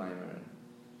to learn the Maamar,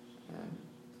 and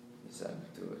he said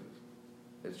to it.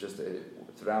 It's just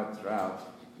throughout.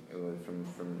 It was from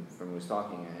when he was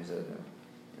talking, and he said,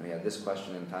 he had this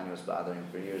question, and Tanya was bothering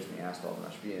for years, and he asked all the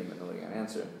Mashpiyim, and nobody got an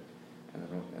answer. And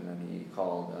then he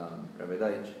called Rabbi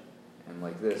Deitch, and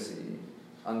like this, he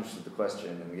understood the question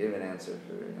and gave an answer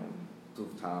for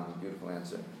Tuv Tam, a beautiful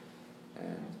answer.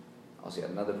 And also he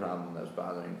had another problem that was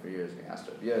bothering him for years. He asked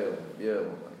Rabbi Yale,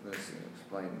 like this, and he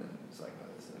explained, and it's like,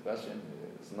 this is a question.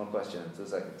 It's no question in 2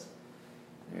 seconds.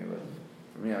 Anyway,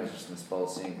 for me, I was just inspired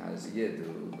seeing how this Yid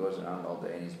who goes around all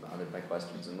day and he's bothered by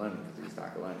questions and learning because he's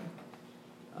not learning.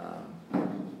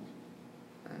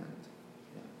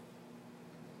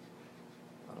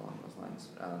 Along those lines.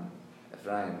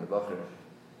 Ephraim, the Bocher,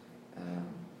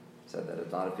 said that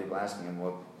a lot of people asking him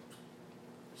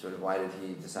why did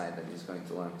he decide that he's going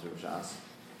to learn through Shas?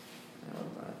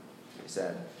 He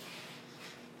said,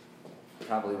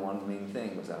 probably one main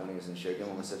thing was that when he was in Shir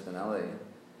Gimel Masif in LA,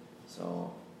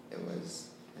 so it was,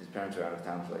 his parents were out of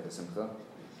town for like a simcha,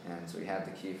 and so he had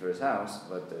the key for his house,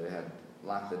 but they had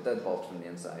locked the deadbolt from the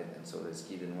inside, and so his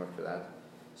key didn't work for that.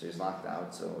 So he was locked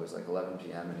out, so it was like 11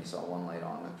 p.m. and he saw one light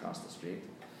on across the street.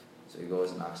 So he goes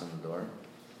and knocks on the door,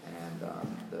 and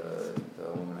the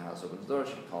woman in the house opens the door,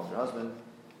 she calls her husband,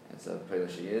 and it's a Prela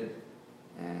Shiyid,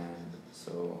 and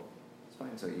so it's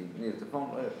fine, so he needed the phone,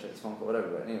 whatever, check his phone call, whatever,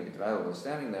 but anyway, the was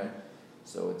standing there,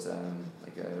 so it's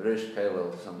like a Rish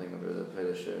Kailo, something over the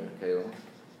Prela Kailo,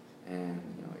 and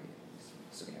he's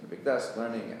sitting at a big desk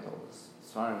learning, and all this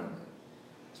farm, and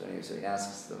so anyway, so he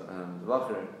asks the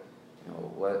Bacher,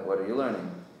 what are you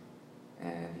learning?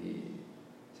 And he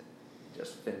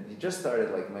just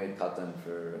started like made katan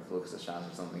for Chulukas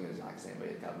Hasham or something. It was not saying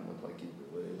made katan looked like he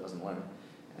doesn't learn.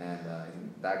 And I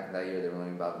think that year they were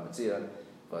learning about the Metzia,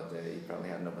 but he probably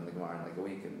hadn't opened the Gemara in like a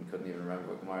week and couldn't even remember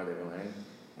what Gemara they were learning.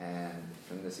 And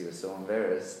from this he was so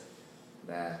embarrassed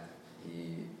that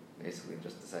he basically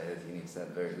just decided he needs to at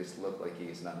the very least look like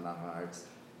he's not Maamar Arts.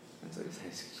 And so he said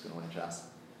he's just going to learn Shas.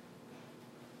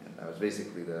 And that was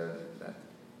basically that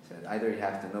said either you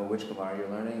have to know which Gemara you're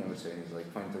learning, or say he's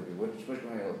like pointing to you, which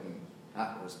Gemara you're looking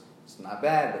at. It's not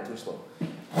bad, but too slow.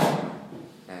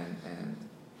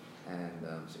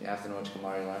 So you have to know which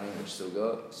Gemara you're learning, which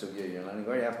sugya you're learning,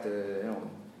 or you have to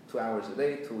 2 hours a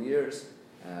day, 2 years,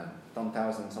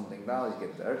 10,000 something dollars, you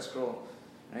get the Earth Scroll,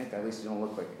 right? At least you don't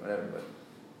look like whatever, but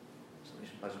so we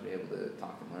should be able to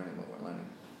talk and learning what we're learning.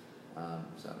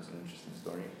 So that was an interesting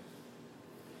story.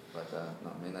 But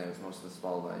mainly I was mostly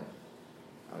inspired by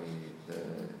how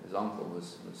his uncle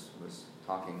was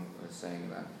talking, was saying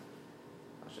that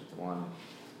I should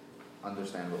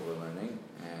understand what we're learning,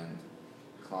 and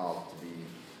Klal to be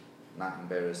not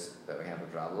embarrassed that we have a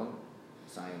problem,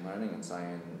 Science learning and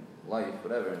Science life,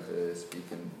 whatever, and to speak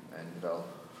and develop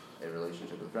a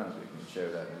relationship with friends. We can share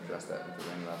that and address that and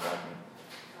bring about that.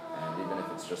 And even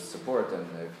if it's just support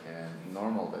and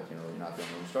normal that you're not the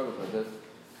only one who struggles with it.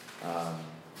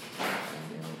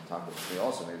 Talk with me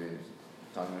also, maybe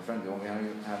talking to my friend, you won't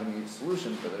have any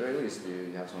solution, but at the very least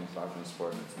you have someone to talk to and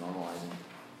support, and it's normalizing.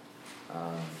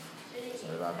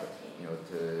 So about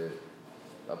to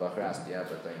Abacher asked, but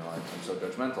I'm so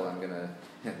judgmental, I'm gonna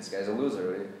this guy's a loser,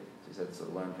 really. So he said, so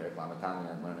learn Perek Lamatami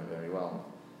and learn it very well.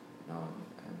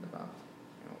 And about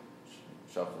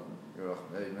shuffle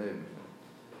maybe.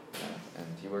 And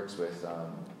he works with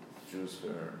Jews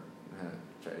for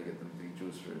try to get them to be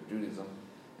Jews for Judaism.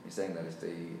 He's saying that it's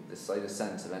the slightest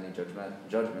sense of any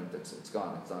judgment that's it's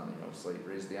gone, it's done. It's like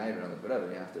raise the eyebrow, whatever.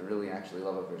 You have to really actually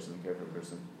love a person, care for a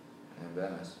person, and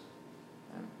be'emes.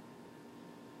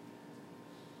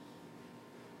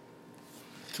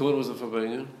 So what was the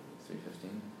Fabinga?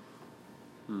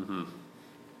 3:15.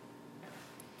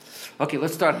 Okay,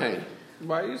 let's start Hay.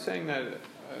 Why are you saying that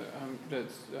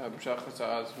Shachas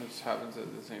Azmus happens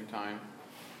at the same time?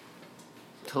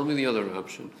 Tell me the other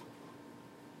option.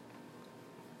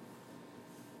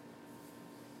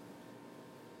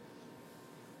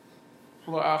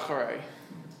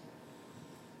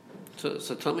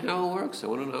 So tell me how it works. I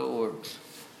want to know how it works.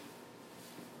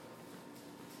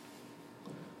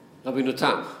 Rabbi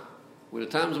Nutam. With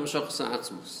the time is Mashachas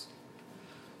Atzmus.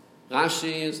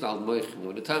 Rashi is the Al-Moichin.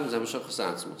 With the time is Mashachas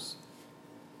Atzmus.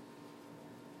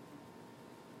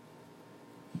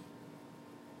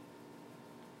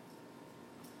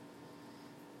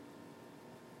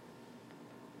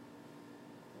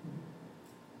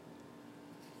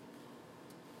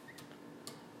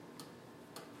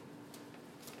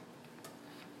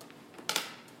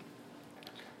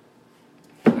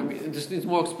 This needs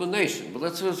more explanation, but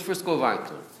let's first go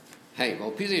weiter. Hey,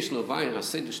 Valpizish Lovayr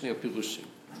Hased Shnei Pirushim.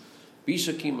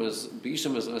 באישה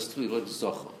מזרסטרי לא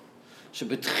זוכה.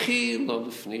 שבתחילה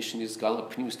לפני שנסגל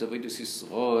הפנימוס דאבוידס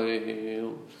ישראל,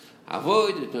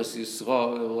 עבודת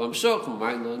ישראל, המשוך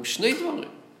ומעלה עם שני דברים.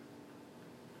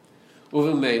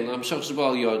 ובמילא המשוך שבו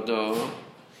על ידו,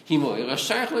 היא מויר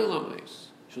השייך ללמס,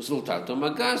 שזולתתו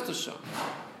מגזת שם.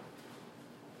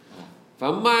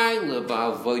 והמעלה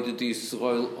בעבודת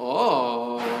ישראל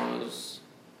עוז,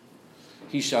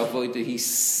 היא שעבודת היא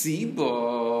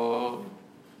סיבה,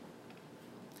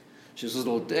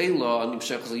 שזולתתו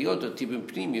נמשך לידו טיבן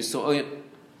פנימי,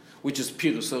 which is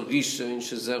Pirus Rishon,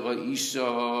 שזרע אישה,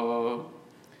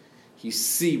 היא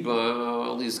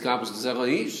סיבה להסגבס לזרע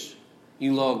איש,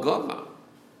 היא לא גובה.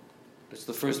 That's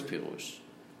the first Pirush.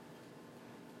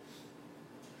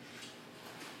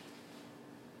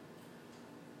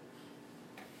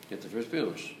 Get the first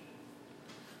Pirush.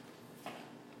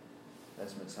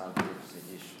 That's mitzvah tipus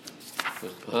ish.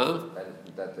 Huh?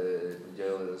 That the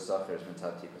jail of the sucker is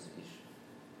mitzvah tipus ish.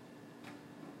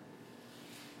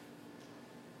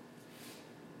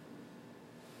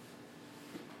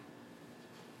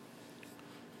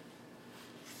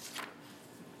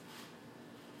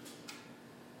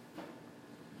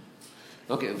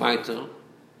 Okay, weiter.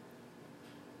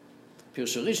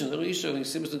 Pirush Rishon, the Rishon, he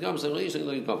seems to come, the Rishon,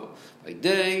 the Rishon. By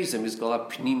day, the Mizgala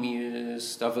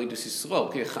Pnimius, the Avoidus Yisrael,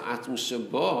 okay, Cha'atum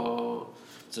Shabo,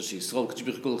 so Yisrael,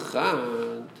 K'tibich Kol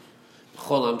Chad,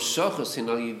 B'chol HaMshochos, in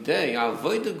Al-Yidei,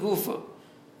 Avoid the Gufa.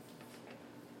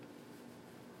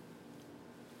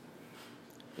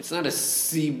 It's not a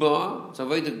Siba, it's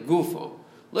Avoid the Gufa.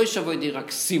 Lo Yish Avoid Rak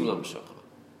Siba HaMshocha.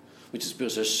 Which is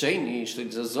Pirush Hasheni,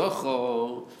 Shlit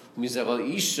Zazocho, Mizera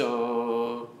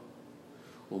Isha,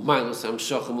 ומעלה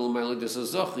המשוך מול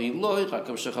דזזוכי, לא רק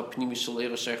המשוך הפנימי של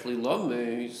עיר השייך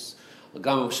ללומס,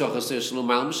 גם המשוך הזה שלו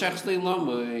מעלה משייך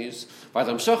ללומס, ועד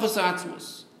המשוך הזה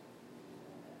עצמוס.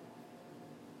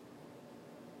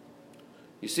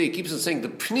 You see, he keeps on saying the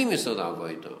pnimis of the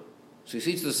avodah. So you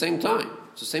see, it's the same time.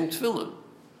 It's the same tefillin.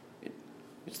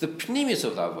 It's the pnimis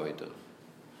of the avodah.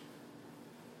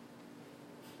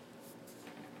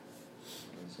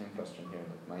 The same question here,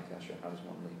 like Mike asked, how does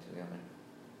one lead to the other?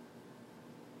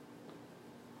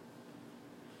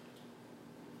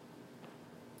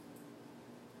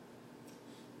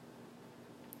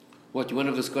 What, you want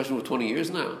to have this question for 20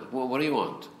 years now? What do you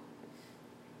want? To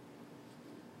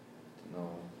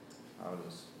know how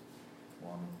does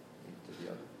one lead to the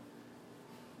other.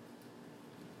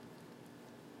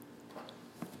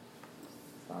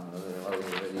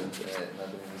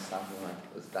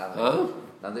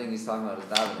 Nothing he's talking about is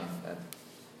davening. That,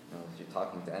 if you're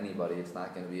talking to anybody, it's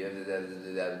not going to be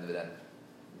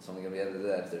it's only going to be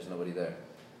if there's nobody there.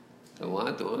 The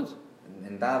what?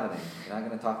 In davening, you're not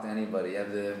going to talk to anybody.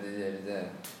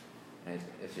 Right?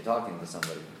 If you're talking to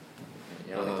somebody,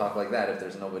 you only talk like that if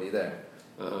there's nobody there.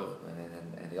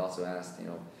 And he also asked,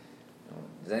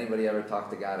 does anybody ever talk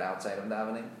to God outside of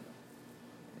davening?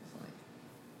 It's like,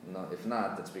 no. If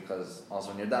not, it's because also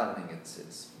when you're davening,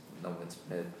 it's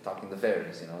talking to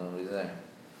fairies. Nobody's there.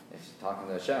 If you're talking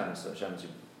to Hashem, so Hashem's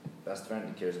your best friend.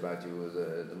 He cares about you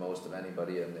the most of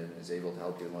anybody, and is able to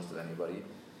help you the most of anybody.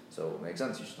 So it makes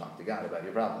sense. You should talk to God about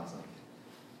your problems.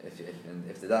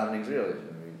 If the davening is real,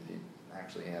 you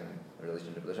actually have a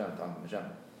relationship with Hashem, talking to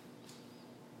Hashem.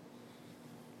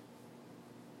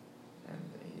 And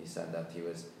he said that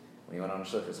when he went on a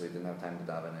shlichus, so he didn't have time to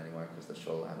daven anymore because the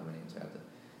shul had many,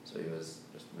 so he was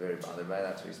just very bothered by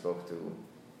that. So he spoke to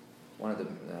one of the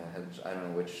I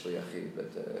don't know which shliach, but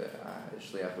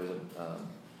shliach was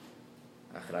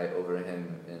Achrai over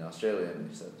him in Australia, and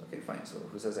he said, okay, fine, so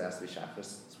who says it has to be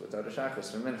shachris? It's without a shachris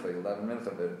for mincha, you'll have a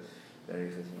mincha, but then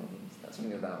he says, that's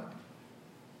something about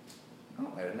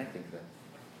oh, I didn't think that.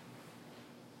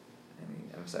 And he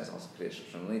emphasized also Kriyash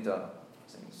Shemlita,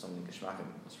 saying something Kishmakim,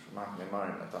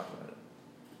 Maamar, I talked about it.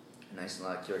 Nice and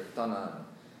like Kira Katana,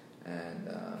 and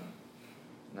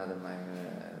another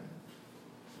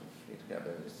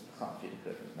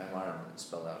Maamar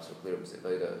spelled out so clear, it was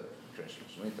Eveda Kriyash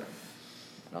Shemlita.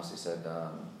 And also he said the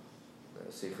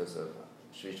Sikhas of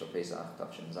Shvishal Pesach,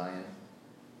 Tafshin Zion.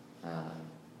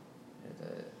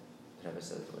 The Rebbe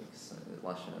said, the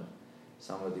lesson of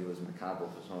somebody who is makabel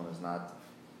for someone who's not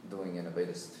doing an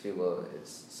Avedis Tefillah,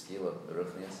 it's Skila, the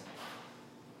Ruchnias.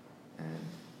 And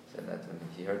said that when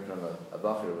he heard from a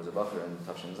Bachar, it was a Bachar in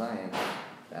Tafshin Zion,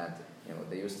 that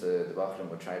they used to, the Bachrim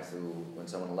would try to, when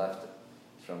someone left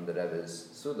from the Rebbe's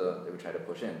Suda, they would try to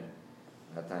push in.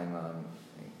 At that time,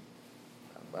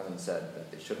 Levin said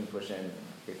that they shouldn't push in.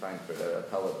 They find for the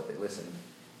appellate, but they listened.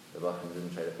 The Bachrim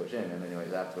didn't try to push in, and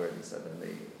anyways, afterward he said, and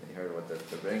they heard what the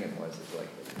bringing was. It's like,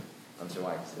 I'm sure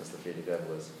why, because the Friedrich Rebbe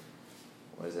was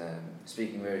was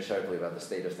speaking very sharply about the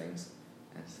state of things.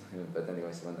 And, but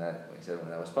anyway, so when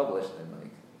that was published, then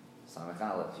like Samach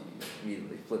Aleph, he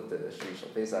immediately flipped the Shri Shal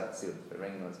Pesach to see what the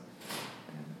ring was.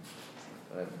 And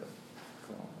whatever, but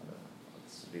come on,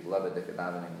 it's be Labadik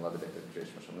davening, Labadik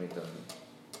Krish Mashamlita.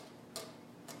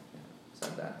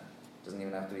 Said that. Doesn't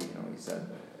even have to be, he said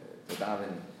to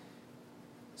daven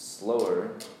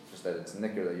slower, just that it's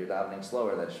nicker, that you're davening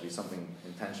slower, that should be something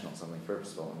intentional, something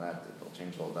purposeful, and that it'll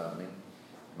change the whole davening.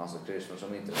 And also Krish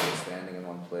Mashamlita, standing in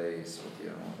one place with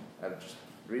just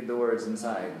read the words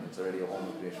inside, and it's already a whole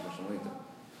new Krish Mashamlita.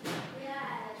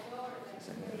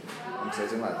 I'm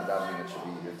saying like the davening, it should be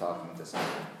you're talking to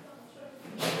someone.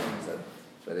 He said,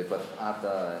 so they put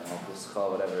Ata and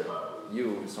Malkuscha, whatever,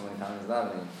 you, so many times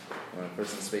davening. When a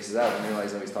person spaces out and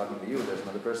realizes that he's talking to you, there's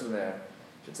another person there.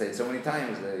 Should say it so many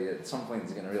times that at some point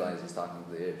he's going to realize he's talking to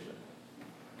the Ish.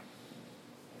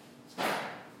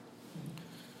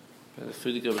 By the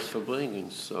Friedrich was verbringen,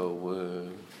 so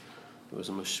there was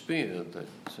a mashpia that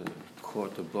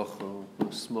caught a bocher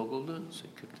who smuggled in, so he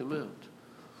kicked him out.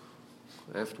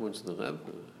 Afterwards, the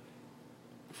Rebbe,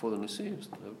 before the Nesius,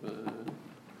 the Rebbe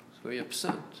was very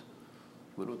upset.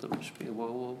 He went with the mashpia, why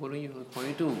are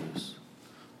you doing this?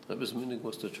 The Rebbe's meaning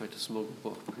was to try to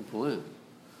smuggle people in.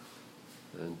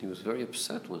 And he was very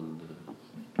upset when...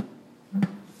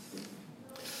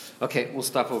 Okay, we'll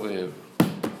stop over here.